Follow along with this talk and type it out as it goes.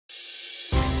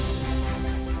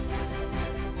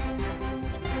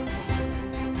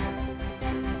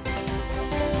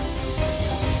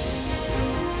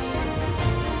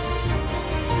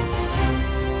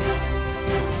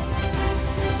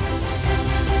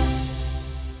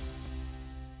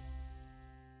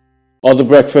On the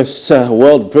breakfast,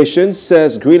 World Vision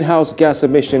says greenhouse gas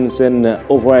emissions and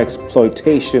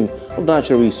overexploitation of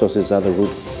natural resources are the root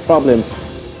problem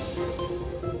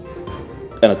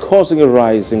and are causing a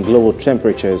rise in global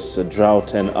temperatures,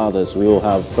 drought and others. We will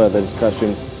have further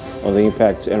discussions on the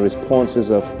impact and responses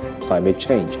of climate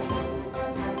change.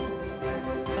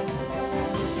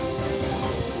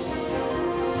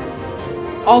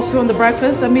 Also on the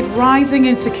breakfast, amid rising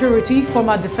insecurity,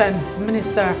 former Defense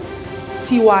Minister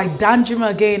T.Y.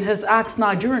 Danjuma again has asked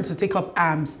Nigerians to take up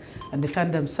arms and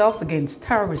defend themselves against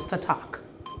terrorist attack.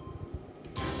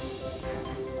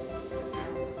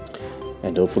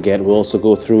 And don't forget, we'll also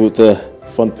go through the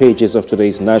front pages of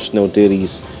today's national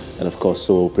dailies. And of course,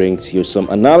 we'll bring to you some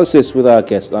analysis with our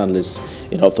guest analysts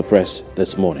in Off the Press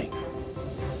this morning.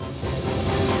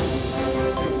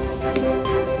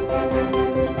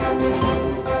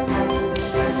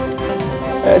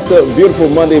 It's a beautiful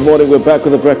Monday morning. We're back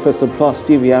with the breakfast on Plus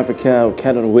TV Africa. We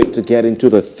cannot wait to get into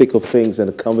the thick of things and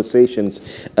the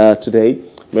conversations today.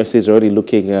 Mercy is already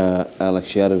looking like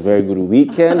she had a very good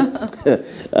weekend.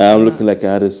 I'm looking like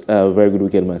I had a very good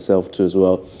weekend myself too as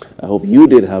well. I hope you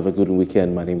did have a good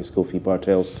weekend. My name is Kofi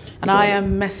Bartels. And I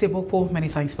am Mercy Bokpo. Many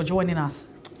thanks for joining us.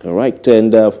 All right.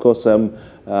 And of course, the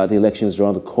election is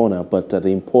around the corner, but the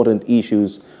important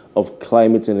issues of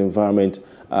climate and environment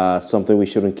something we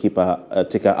shouldn't take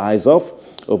our eyes off.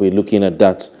 We'll be looking at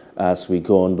that as we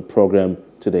go on the program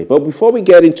today. But before we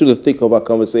get into the thick of our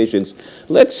conversations,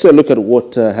 let's look at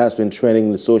what has been trending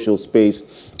in the social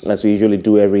space, as we usually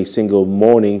do every single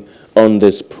morning on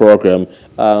this program.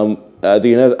 The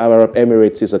United Arab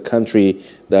Emirates is a country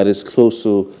that is close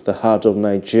to the heart of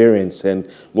Nigerians, and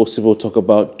most people talk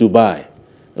about Dubai.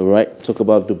 All right, talk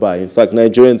about Dubai. In fact,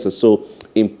 Nigerians are so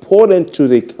important to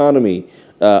the economy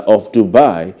of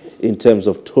Dubai in terms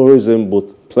of tourism,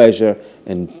 both pleasure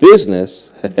and business,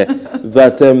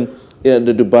 that the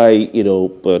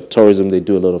Dubai, tourism, they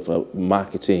do a lot of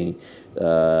marketing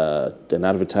and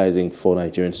advertising for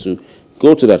Nigerians to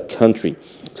go to that country.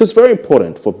 So it's very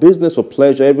important for business, for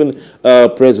pleasure. Even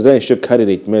presidential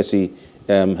candidate Mercy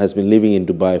has been living in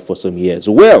Dubai for some years.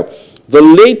 Well, the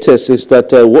latest is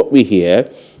that what we hear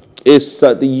is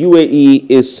that the UAE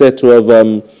is said to have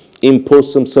imposed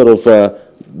some sort of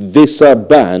visa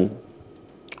ban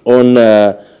on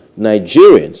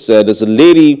Nigerians. There's a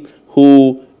lady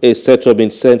who is said to have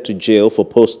been sent to jail for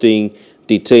posting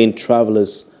detained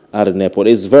travelers at an airport.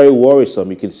 It's very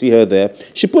worrisome. You can see her there.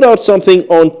 She put out something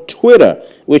on Twitter,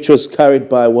 which was carried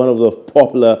by one of the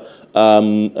popular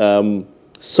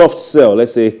soft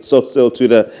sell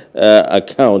Twitter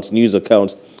accounts, news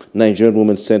accounts. Nigerian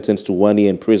woman sentenced to 1 year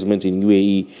imprisonment in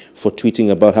UAE for tweeting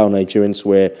about how Nigerians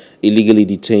were illegally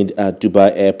detained at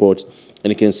Dubai airport.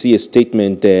 And you can see a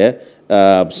statement there.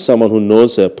 Someone who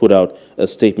knows her put out a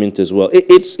statement as well.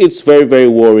 It's very, very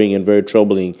worrying and very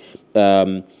troubling.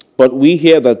 But we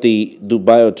hear that the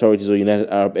Dubai authorities or United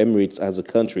Arab Emirates as a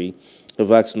country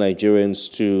have asked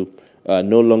Nigerians to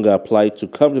no longer apply to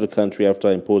come to the country after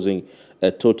imposing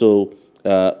a total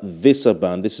visa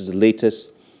ban. This is the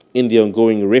latest in the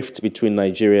ongoing rift between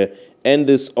Nigeria and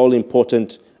this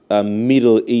all-important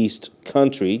Middle East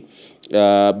country.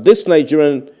 This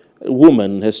Nigerian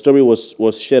woman, her story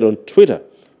was shared on Twitter,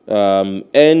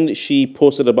 and she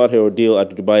posted about her ordeal at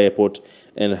the Dubai airport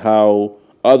and how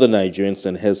other Nigerians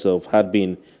and herself had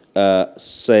been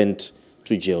sent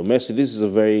to jail. Mercy, this is a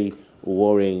very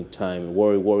worrying time,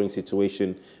 worrying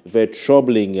situation, very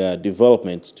troubling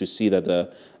development to see that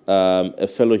a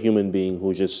fellow human being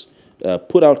who just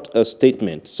put out a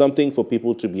statement, something for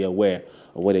people to be aware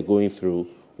of what they're going through,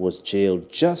 was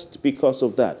jailed just because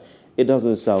of that. It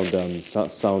doesn't sound good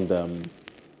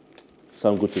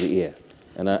to the ear,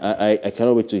 and I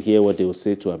cannot wait to hear what they will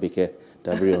say to Abike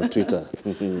Dabiri on Twitter.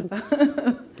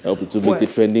 I hope it will make the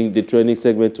trending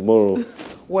segment tomorrow.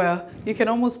 Well, you can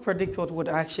almost predict what would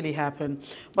actually happen,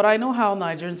 but I know how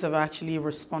Nigerians have actually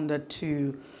responded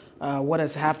to what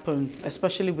has happened,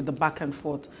 especially with the back and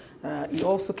forth. It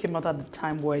also came out at the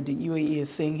time where the UAE is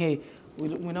saying, hey, we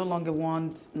no longer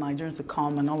want Nigerians to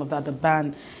come and all of that, the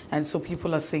ban. And so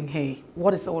people are saying, hey,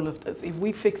 what is all of this? If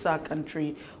we fix our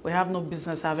country, we have no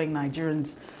business having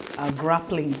Nigerians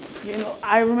grappling.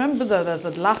 I remember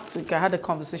that last week I had a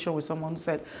conversation with someone who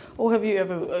said, oh, have you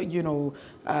ever,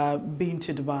 been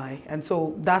to Dubai? And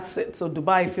so that's it. So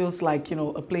Dubai feels like,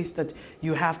 a place that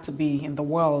you have to be in the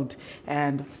world.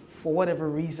 And for whatever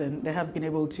reason, they have been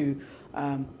able to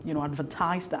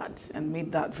advertise that and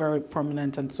made that very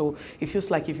prominent. And so it feels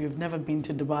like if you've never been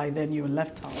to Dubai, then you're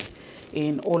left out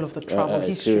in all of the travel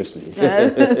history. Seriously.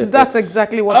 That's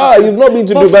exactly what you've not been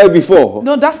to Dubai before?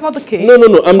 No, that's not the case.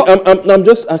 No. I'm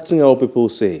just acting how people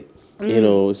say. You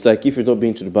know, it's like if you're not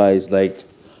been to Dubai, it's like,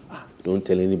 don't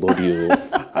tell anybody.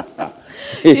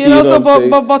 You know, so,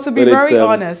 but to be But very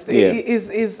honest, yeah. it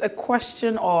is a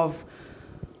question of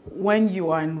when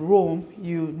you are in Rome,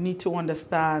 you need to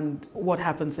understand what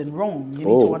happens in Rome. You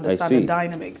need to understand the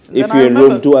dynamics. And if you're in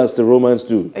Rome, do as the Romans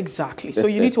do. Exactly. So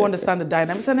you need to understand the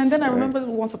dynamics. And then I remember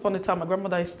once upon a time, my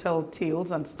grandmother used to tell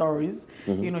tales and stories.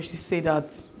 You know, she said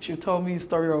that she'll tell me a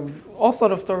story of all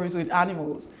sort of stories with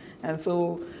animals. And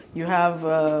so you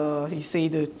have, you say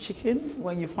the chicken,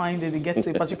 when you find it, it gets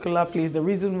to a particular place. The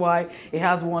reason why it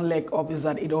has one leg up is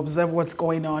that it observes what's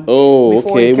going on. Oh,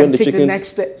 before okay. it can When the take chicken the next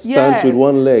step. stands with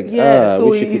one leg. Yeah,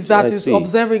 so it's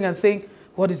observing and saying,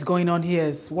 what is going on here,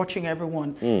 is watching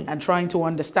everyone and trying to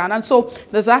understand. And so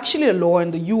there's actually a law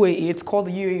in the UAE, it's called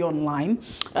the UAE Online,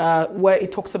 where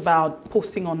it talks about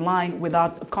posting online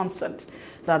without consent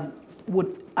that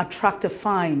would attract a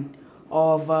fine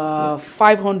of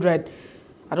 500,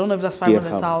 I don't know if that's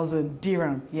 500,000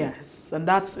 dirham. Yes, and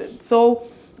that's it. So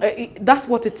that's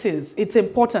what it is. It's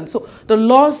important. So the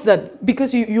laws that,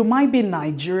 because you might be in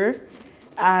Nigeria,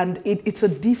 and it's a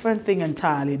different thing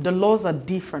entirely. The laws are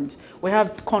different. We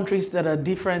have countries that are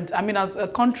different. I mean, as a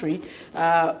country,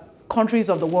 countries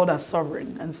of the world are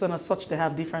sovereign, and so as such, they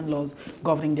have different laws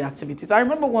governing their activities. I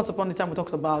remember once upon a time we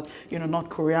talked about, you know, North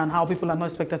Korea and how people are not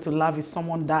expected to laugh if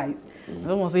someone dies. And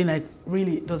someone was saying, like,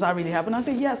 really, does that really happen? I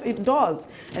say, yes, it does.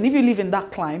 And if you live in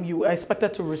that climate, you are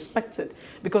expected to respect it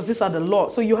because these are the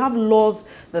laws. So you have laws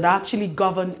that actually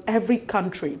govern every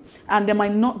country, and they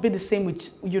might not be the same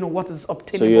with, you know, what is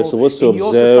obtainable. So you're supposed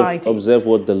to observe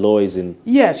what the law is in.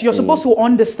 Yes, you're supposed to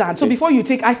understand. So before you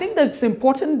take, I think that it's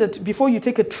important that before you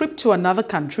take a trip to another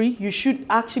country, you should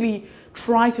actually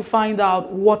try to find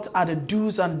out what are the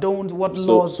do's and don'ts, what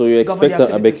laws. So you expect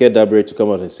Abeke Dabre to come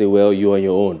out and say, well, you're on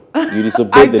your own. You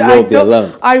disobey the law of their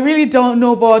land. I really don't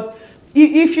know, but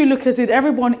if you look at it,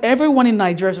 everyone in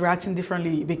Nigeria is reacting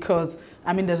differently because,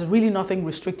 I mean, there's really nothing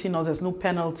restricting us. There's no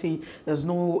penalty. There's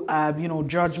no, you know,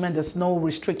 judgment. There's no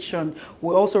restriction.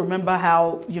 We also remember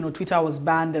how, you know, Twitter was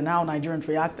banned and how Nigerians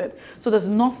reacted. So there's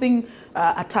nothing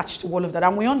attached to all of that.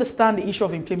 And we understand the issue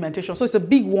of implementation. So it's a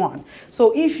big one.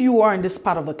 So if you are in this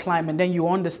part of the climate, then you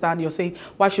understand, you're saying,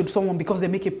 why should someone, because they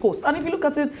make a post? And if you look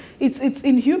at it, it's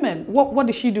inhuman. What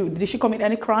did she do? Did she commit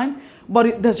any crime?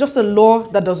 But there's just a law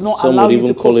that does not allow you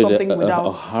to post something without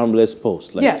a harmless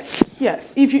post. Like.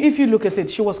 Yes. If you look at it,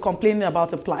 she was complaining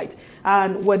about a plight,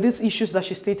 and were these issues that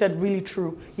she stated really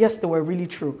true? Yes, they were really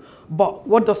true. But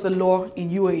what does the law in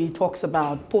UAE talks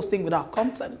about? Posting without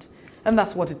consent, and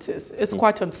that's what it is. It's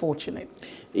quite unfortunate.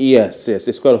 Yes,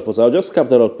 it's quite unfortunate. I'll just cap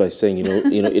that up by saying, you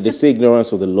know, they say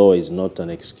ignorance of the law is not an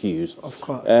excuse. Of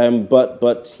course.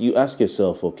 But you ask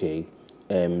yourself, okay.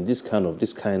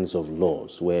 These kinds of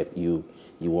laws where you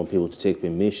want people to take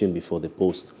permission before they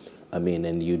post, I mean,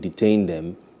 and you detain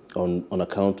them on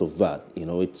account of that. You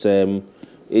know, it's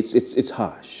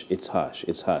harsh. It's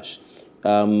harsh.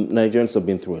 Nigerians have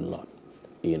been through a lot.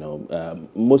 You know,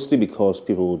 mostly because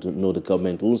people don't know the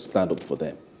government won't stand up for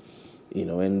them. You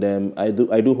know, and I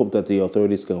do hope that the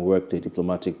authorities can work the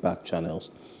diplomatic back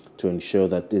channels to ensure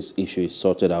that this issue is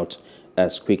sorted out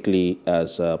as quickly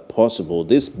as possible.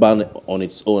 This ban on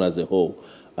its own as a whole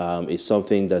is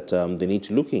something that they need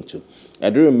to look into. I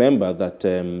do remember that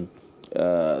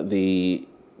the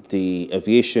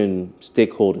aviation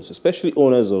stakeholders, especially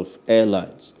owners of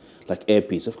airlines like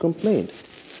Airpeace, have complained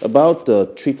about the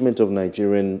treatment of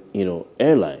Nigerian, you know,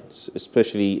 airlines,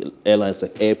 especially airlines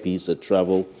like Airpeace that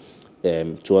travel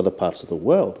to other parts of the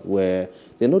world, where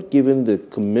they're not given the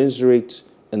commensurate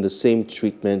and the same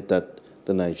treatment that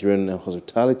the Nigerian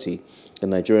hospitality, the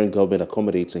Nigerian government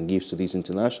accommodates and gives to these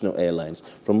international airlines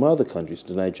from other countries.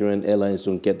 The Nigerian airlines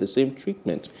don't get the same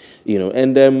treatment, you know,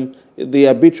 and the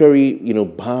arbitrary, you know,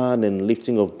 ban and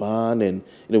lifting of ban and,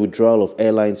 you know, withdrawal of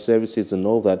airline services and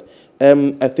all that.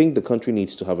 I think the country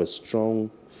needs to have a strong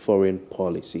foreign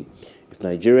policy. If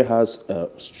Nigeria has a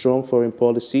strong foreign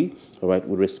policy, all right,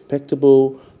 with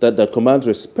respectable, that commands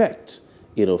respect,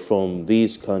 you know, from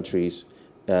these countries,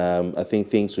 I think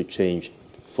things will change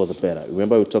for the better.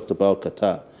 Remember we talked about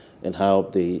Qatar and how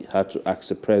they had to ask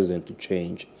the president to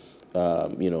change,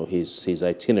 you know, his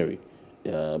itinerary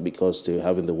because they were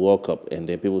having the World Cup, and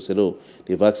then people said, oh,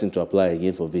 they've asked him to apply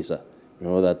again for visa.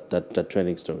 Remember that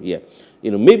trending story? Yeah. You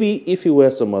know, maybe if you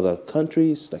were some other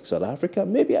countries like South Africa,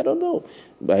 maybe, I don't know.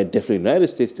 But definitely United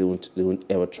States, they won't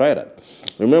ever try that.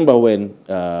 Remember when,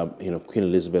 you know, Queen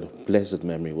Elizabeth, blessed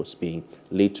memory, was being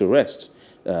laid to rest.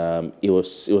 It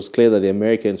was clear that the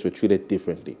Americans were treated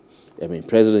differently. I mean,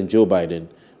 President Joe Biden,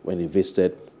 when he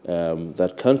visited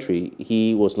that country,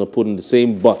 he was not put in the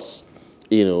same bus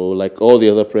You know, like all the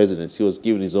other presidents, he was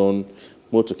given his own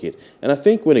motorcade. And I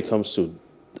think when it comes to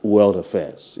world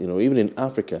affairs, you know, even in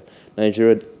Africa,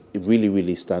 Nigeria really,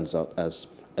 really stands out as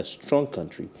a strong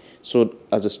country. So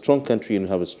as a strong country, you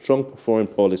have a strong foreign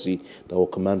policy that will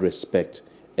command respect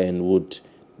and would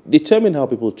determine how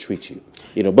people treat you.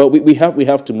 You know, but we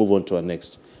have to move on to our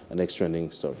next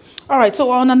trending story. All right,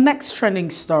 so on the next trending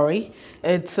story,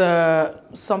 it's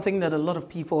something that a lot of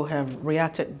people have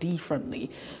reacted differently.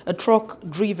 A truck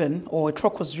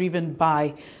was driven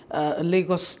by a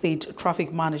Lagos State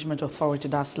Traffic Management Authority,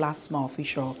 that's LASTMA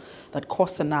official, that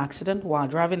caused an accident while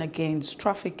driving against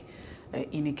traffic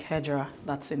in Ikeja,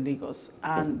 that's in Lagos,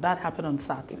 and that happened on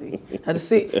Saturday.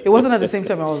 It wasn't at the same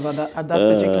time I was at that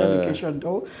particular location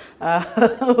though,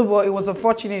 but it was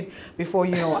unfortunate before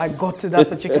I got to that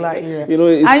particular area.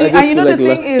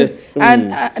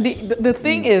 The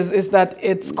thing is that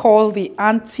it's called the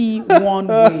anti-one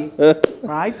way,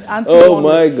 right? Oh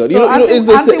my God! It's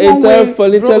an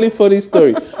entirely funny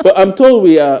story. But I'm told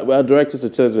our directors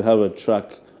at times we have a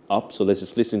track up, so let's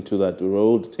just listen to that. We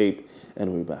roll the tape,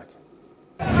 and we're back.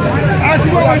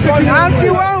 Anti-one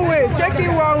way,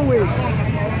 taking one way.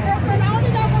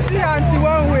 See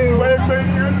anti-one way.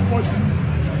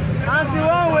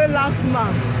 Anti-one way LASTMA,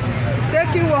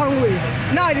 taking one way.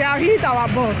 Now they are hit our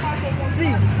bus.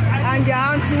 See, and they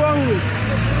are anti-one way.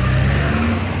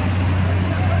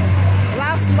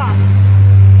 LASTMA.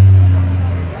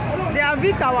 They have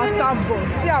hit our staff bus.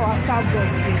 See our staff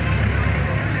bus here.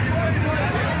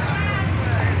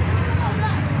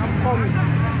 I'm coming.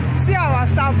 See our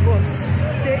staff bus.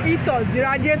 They eat us. The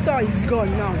radiator is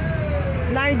gone now.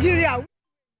 Nigeria.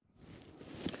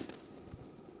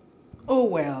 Oh,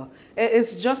 well.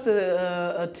 It's just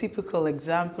a typical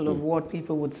example of what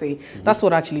people would say. That's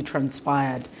what actually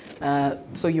transpired.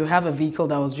 So you have a vehicle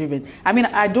that was driven. I mean,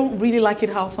 I don't really like it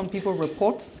how some people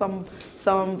report, some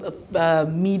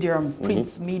medium,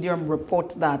 print medium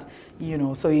report that,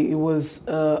 so it was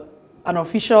an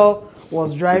official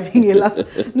was driving a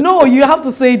No, you have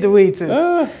to say it the way it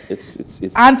is.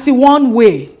 It's anti-one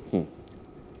way.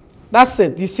 That's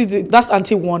it. You see, that's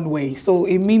anti-one way. So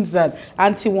it means that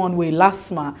anti-one way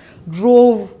LASTMA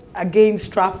drove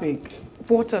against traffic.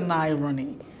 What an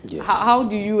irony. Yes. How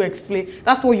do you explain?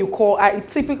 That's what you call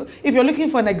typical. If you're looking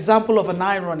for an example of an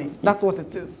irony, that's what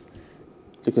it is.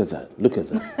 Look at that. Look at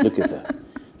that. Look at that.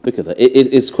 Look at that.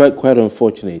 It's quite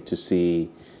unfortunate to see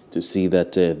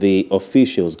that the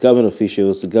officials, government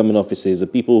officials, the government officers, the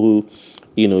people who,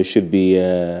 should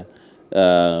be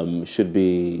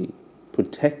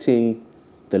protecting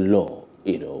the law,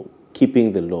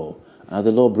 keeping the law, are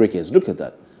the law breakers. Look at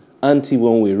that.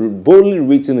 Anti-one way, boldly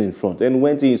written in front, and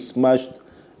went and smashed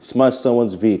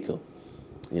someone's vehicle.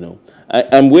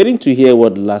 I'm waiting to hear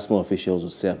what LASTMA officials will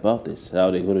say about this,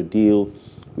 how they're going to deal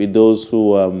with those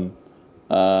who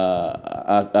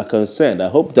are concerned. I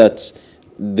hope that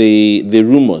the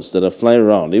rumors that are flying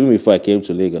around, even before I came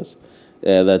to Lagos,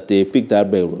 that they picked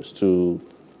Agbero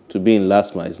to be in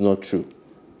LASTMA is not true.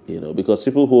 Because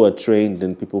people who are trained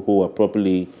and people who are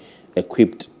properly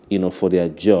equipped, for their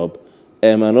job,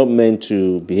 are not meant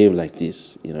to behave like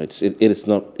this. It's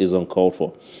uncalled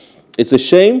for. It's a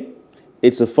shame.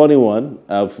 It's a funny one.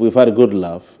 We've had a good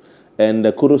laugh, and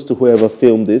kudos to whoever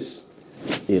filmed this.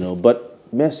 But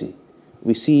mercy,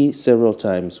 we see several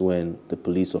times when the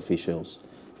police officials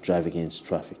drive against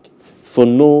traffic for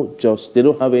they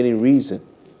don't have any reason.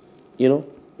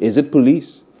 Is it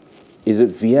police? Is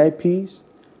it VIPs?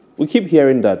 We keep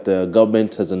hearing that the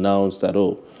government has announced that,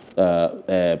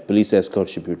 police escort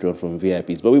should be withdrawn from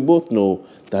VIPs. But we both know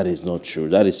that is not true.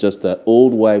 That is just an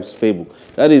old wives' fable.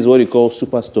 That is what you call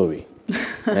super story.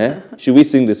 Should we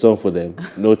sing the song for them?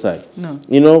 No time.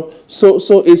 No. So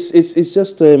it's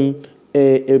just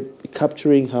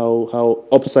capturing how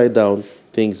upside down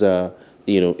things are,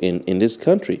 in this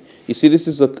country. You see, this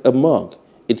is a mug.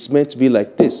 It's meant to be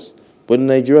like this. But in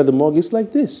Nigeria, the mug is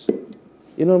like this.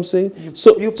 You know what I'm saying?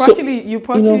 You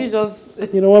practically just...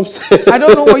 You know what I'm saying? I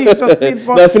don't know what you just did.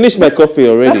 No, I finished my coffee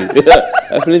already.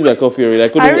 I couldn't...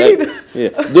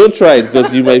 Don't try it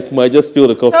because you might just spill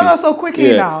the coffee. No, so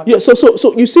quickly now. Yeah,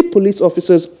 so you see police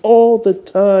officers all the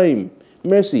time.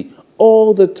 Mercy,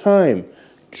 all the time.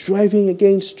 Driving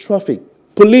against traffic.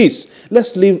 Police,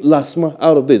 let's leave LASTMA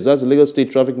out of this. That's the Lagos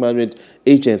State Traffic Management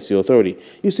Agency Authority.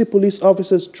 You see police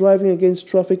officers driving against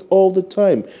traffic all the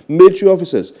time. Military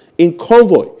officers in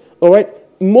convoy. All right.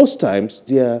 Most times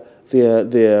they're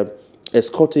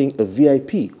escorting a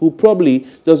VIP who probably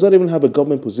does not even have a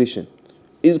government position.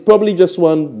 It's probably just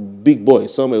one big boy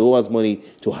somewhere who has money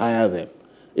to hire them.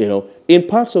 In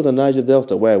parts of the Niger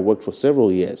Delta where I worked for several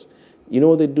years, you know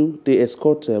what they do? They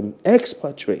escort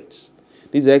expatriates.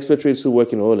 These are expatriates who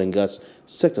work in the oil and gas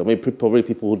sector. I mean, probably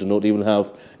people who do not even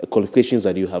have qualifications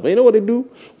that you have. And you know what they do?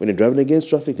 When they're driving against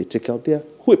traffic, they take out their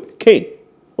whip, cane,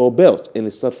 or belt, and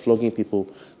they start flogging people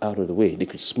out of the way. They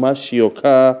could smash your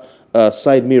car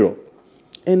side mirror.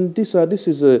 And this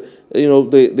is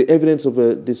the evidence of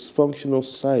a dysfunctional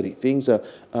society. Things are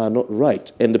not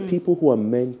right. And the people who are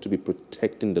meant to be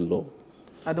protecting the law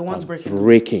are the ones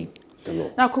breaking the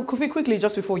law. Now, Kofi, quickly,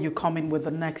 just before you come in with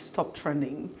the next top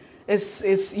trending,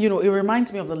 it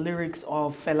reminds me of the lyrics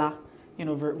of Fela,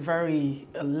 very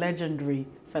legendary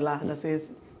Fela that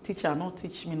says, "Teacher, not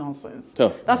teach me nonsense."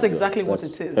 Oh, that's exactly what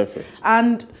it is. Perfect.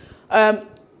 And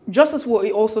just as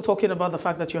we're also talking about the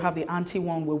fact that you have the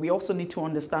anti-one way, we also need to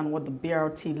understand what the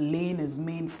BRT lane is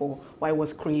meant for, why it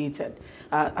was created.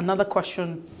 Another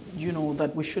question,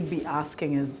 that we should be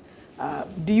asking is,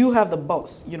 do you have the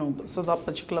bus, so that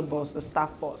particular bus, the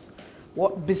staff bus,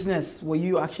 what business were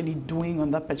you actually doing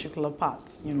on that particular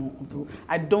part?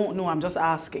 I don't know, I'm just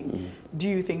asking. Do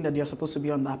you think that you're supposed to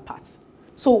be on that part?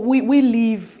 So we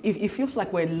live, it feels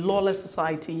like we're a lawless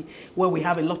society where we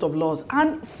have a lot of laws.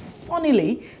 And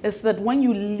funnily, it's that when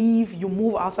you leave, you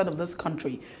move outside of this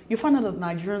country, you find out that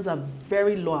Nigerians are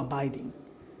very law-abiding.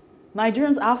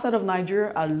 Nigerians outside of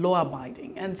Nigeria are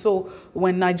law-abiding. And so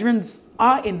when Nigerians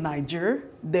are in Nigeria,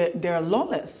 they're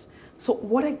lawless. So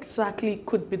what exactly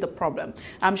could be the problem?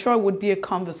 I'm sure it would be a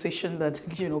conversation that,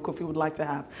 Kofi would like to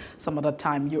have some other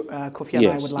time. Kofi and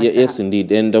I would like to have. Yes,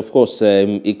 indeed. And of course,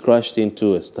 it crashed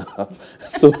into a staff.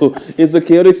 So it's a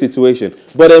chaotic situation.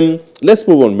 But let's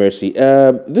move on, Mercy.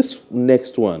 This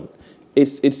next one,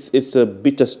 it's a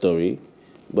bitter story,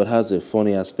 but has a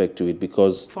funny aspect to it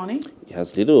because... Funny? It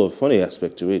has a little of a funny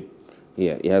aspect to it.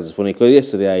 Yeah, it has a funny... Because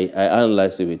yesterday I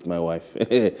analyzed it with my wife,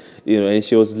 and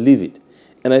she was livid.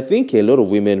 And I think a lot of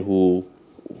women who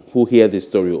hear this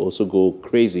story also go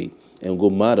crazy and go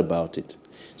mad about it.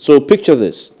 So picture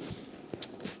this.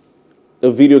 A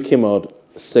video came out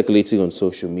circulating on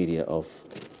social media of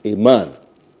a man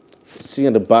sitting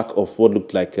at the back of what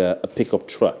looked like a pickup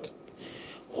truck,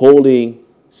 holding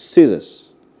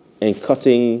scissors and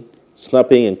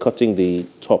snapping and cutting the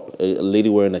top. A lady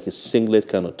wearing like a singlet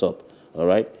kind of top, all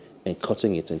right? And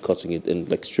cutting it and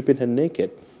like stripping her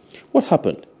naked. What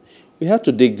happened? We had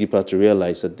to dig deeper to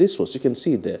realize that this was, you can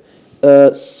see it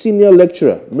there, senior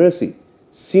lecturer, Mercy,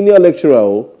 senior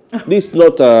lecturer, this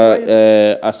not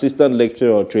assistant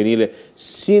lecturer or trainee,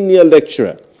 senior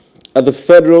lecturer at the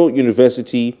Federal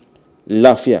University,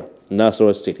 Lafia,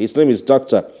 Nasarawa State. His name is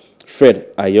Dr. Fred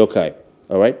Ayokai,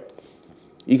 all right?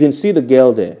 You can see the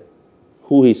girl there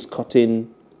who is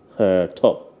cutting her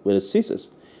top with the scissors.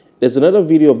 There's another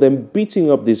video of them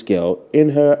beating up this girl in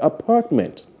her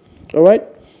apartment, all right?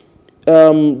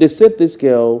 They said this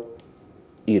girl,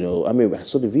 I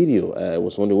saw the video. I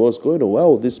was wondering what was going on. Why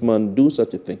would this man do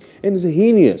such a thing? And it's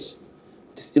heinous.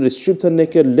 They stripped her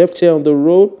naked, left her on the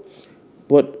road.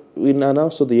 But we now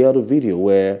saw the other video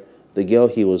where the girl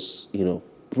he was,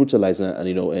 brutalizing and,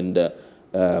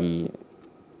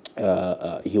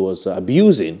 he was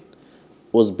abusing,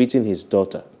 was beating his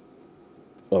daughter.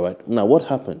 All right. Now, what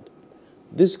happened?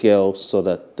 This girl saw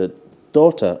that the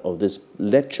daughter of this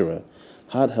lecturer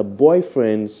had her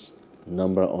boyfriend's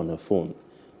number on her phone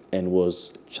and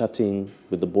was chatting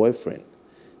with the boyfriend.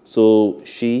 So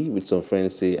she, with some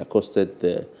friends, they accosted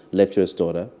the lecturer's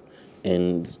daughter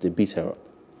and they beat her up.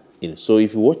 So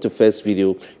if you watch the first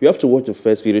video, you have to watch the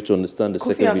first video to understand the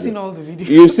second video. I've seen all the videos.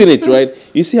 You've seen it, right?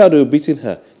 You see how they were beating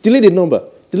her. Delete the number,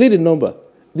 delete the number,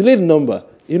 delete the number.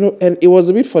 And it was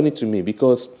a bit funny to me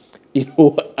because,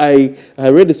 I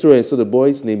read the story and so the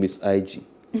boy's name is IG.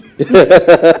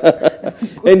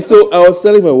 And so I was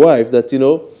telling my wife that,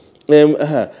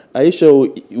 are you sure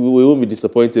we won't be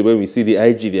disappointed when we see the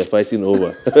IG they're fighting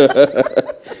over?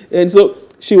 And so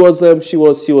she was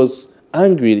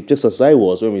angry, just as I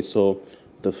was when we saw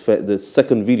the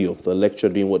second video of the lecturer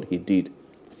doing what he did.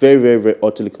 Very, very, very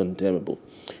utterly condemnable.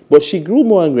 But she grew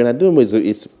more angry, and I don't know if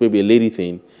it's maybe a lady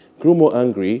thing, grew more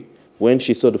angry when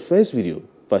she saw the first video.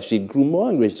 But she grew more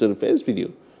angry when she saw the first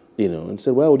video. And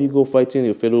said, why would you go fighting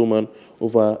your fellow man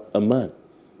over a man?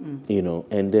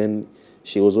 And then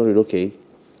she was wondering, okay,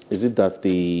 is it that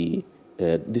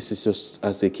this is just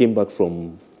as they came back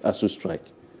from ASU strike?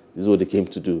 This is what they came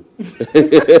to do.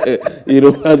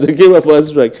 As they came back from ASU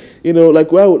strike,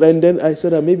 like, wow. And then I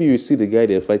said, maybe you see the guy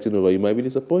they're fighting over, you might be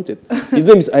disappointed. His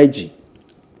name is IG.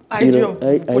 IG.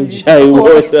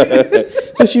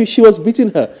 So she was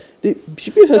beating her. She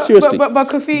beat her seriously. But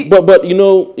Kofi. But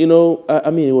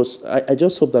it was. I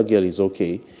just hope that girl is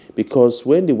okay because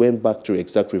when they went back to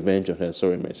exact revenge on her,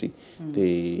 sorry, Mercy,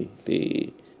 they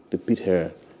beat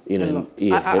her, You know,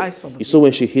 I saw that. You saw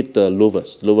when she hit the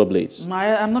lower blades.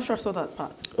 I'm not sure I saw that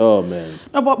part. Oh man.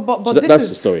 No, but so this that's is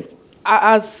the story.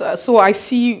 So I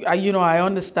see. You know, I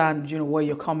understand. You know where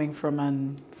you're coming from,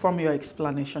 and from your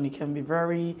explanation, it can be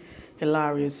very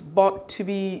hilarious. But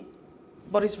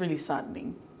it's really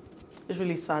saddening. It's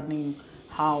really saddening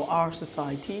how our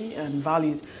society and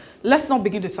values. Let's not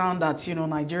begin to sound that, you know,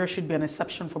 Nigeria should be an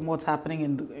exception from what's happening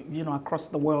across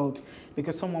the world,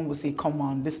 because someone will say, come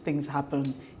on, these things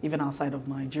happen even outside of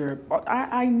Nigeria. But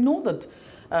I know that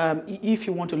if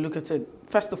you want to look at it,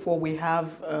 first of all, we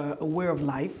have a way of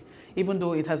life, even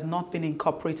though it has not been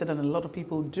incorporated, and a lot of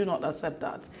people do not accept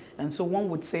that. And so one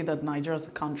would say that Nigeria as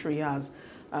a country has,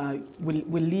 we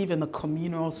live in a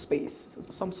communal space,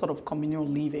 some sort of communal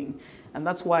living. And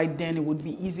that's why then it would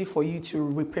be easy for you to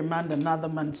reprimand another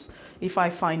man's. If I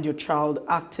find your child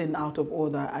acting out of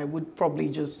order, I would probably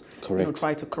just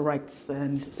try to correct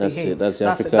and say, hey, that's the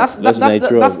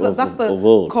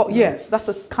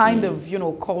kind of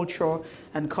culture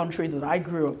and country that I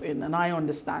grew up in, and I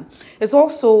understand. It's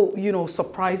also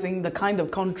surprising the kind of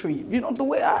country, the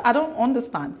way I don't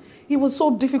understand. It was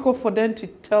so difficult for them to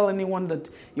tell anyone that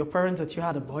your parents that you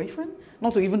had a boyfriend.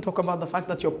 Not to even talk about the fact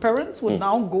that your parents would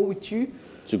now go with you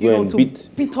to go and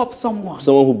beat up someone.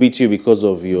 Someone who beat you because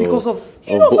of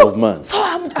man. So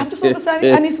I'm just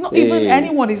understanding, and it's not even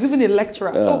anyone. It's even a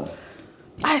lecturer. So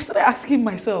I started asking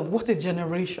myself, what a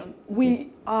generation.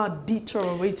 We are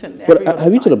deteriorating. But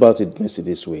have you thought about it, Messi,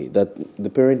 this way, that the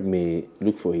parent may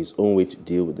look for his own way to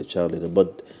deal with the child later,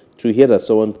 but to hear that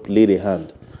someone laid a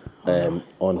hand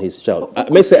on his child. I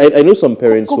know some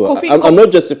parents who I'm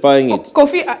not justifying it,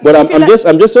 but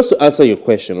I'm just to answer your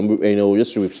question,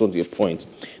 just to respond to your point,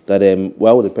 that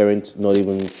why would the parent not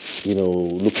even,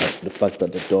 look at the fact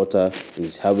that the daughter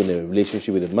is having a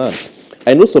relationship with a man?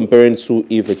 I know some parents who,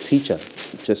 if a teacher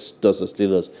just does as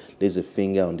little as lays a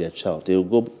finger on their child, they will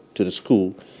go to the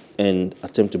school and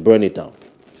attempt to burn it down.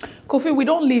 Kofi, we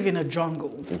don't live in a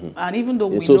jungle, and even though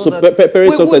we know that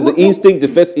parents sometimes the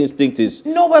first instinct is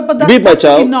but that's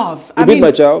not enough. I mean,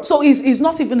 my child. So it's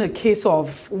not even a case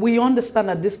of, we understand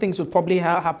that these things would probably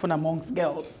happen amongst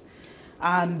girls,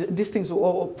 and these things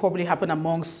will probably happen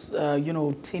amongst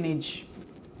teenage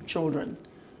children.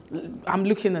 I'm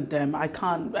looking at them. I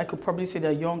could probably say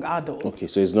they're young adults. Okay,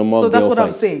 so it's normal. So that's what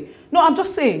I'm saying. No, I'm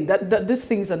just saying that these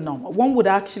things are normal. One would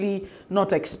actually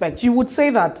not expect. You would say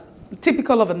that.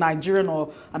 Typical of a Nigerian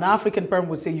or an African parent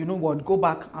would say, you know what, go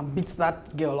back and beat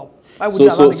that girl up. Why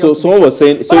would someone was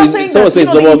saying, is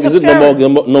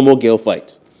it normal girl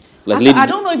fight? Like I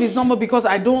don't know if it's normal, because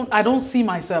I don't see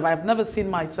myself. I've never seen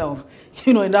myself,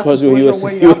 in that situation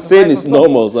where you were saying it's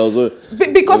normal. So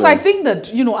because I think that,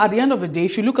 at the end of the day,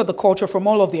 if you look at the culture from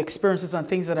all of the experiences and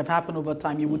things that have happened over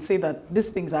time, you would say that these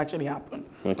things actually happen,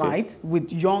 right?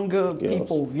 With younger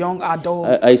people, young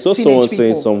adults. I saw someone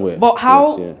saying somewhere. But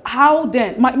how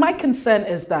then? My concern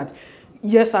is that,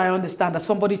 yes, I understand that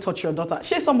somebody touched your daughter.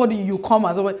 She's somebody you come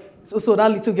as well. So that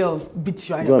little girl beats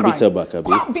you and you're crying. Beat her back,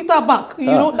 Abi. Beat her back.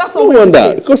 That's no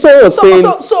wonder. Because someone was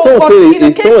saying, in the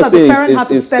case that the parent had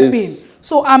to step in.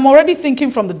 So I'm already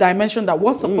thinking from the dimension that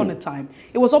once upon a time,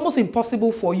 it was almost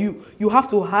impossible for you. You have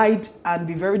to hide and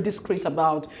be very discreet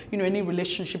about, any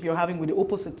relationship you're having with the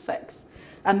opposite sex,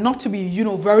 and not to be,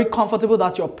 very comfortable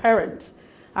that your parent,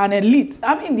 an elite.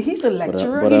 I mean, he's a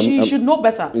lecturer. He should know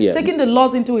better. Yeah. Taking the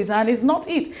laws into his hand is not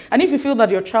it. And if you feel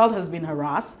that your child has been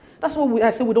harassed, that's what I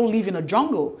say, we don't live in a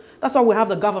jungle. That's why we have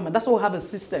the government. That's why we have a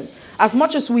system. As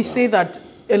much as we say that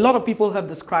a lot of people have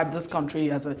described this country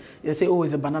as they say, oh,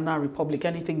 it's a banana republic.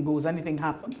 Anything goes, anything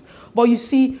happens. But you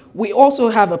see, we also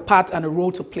have a part and a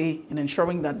role to play in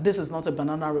ensuring that this is not a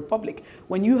banana republic.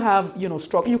 When you have,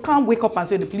 struck, you can't wake up and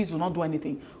say the police will not do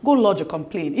anything. Go lodge a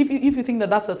complaint if you think that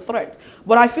that's a threat.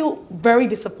 But I feel very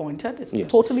disappointed. It's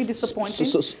totally disappointing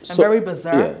and very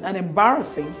bizarre and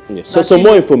embarrassing. Yes. So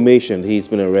more information. He's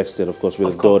been arrested, of course, with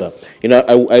his daughter.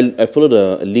 I followed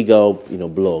a legal,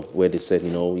 blog where they said,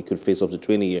 he could face up to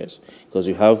 20 years because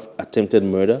you have attempted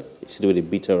murder, you see the way they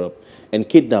beat her up, and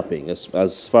kidnapping, as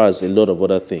far as a lot of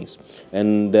other things.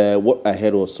 And what I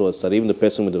heard was that even the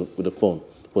person with the phone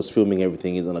was filming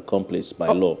everything is an accomplice by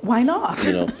law. Why not?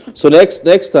 So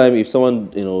next time if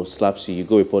someone slaps you, you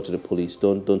go report to the police.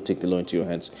 Don't take the law into your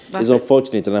hands. It's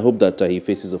unfortunate, and I hope that he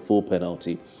faces a full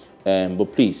penalty. But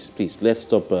please, let's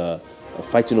stop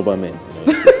fighting over men.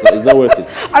 It's not worth it.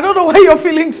 I don't know why you're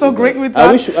feeling so great with that.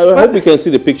 I hope we can see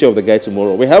the picture of the guy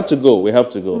tomorrow. We have to go. We definitely have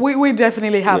to go. We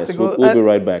definitely have to go. We'll be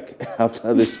right back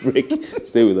after this break.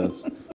 Stay with us.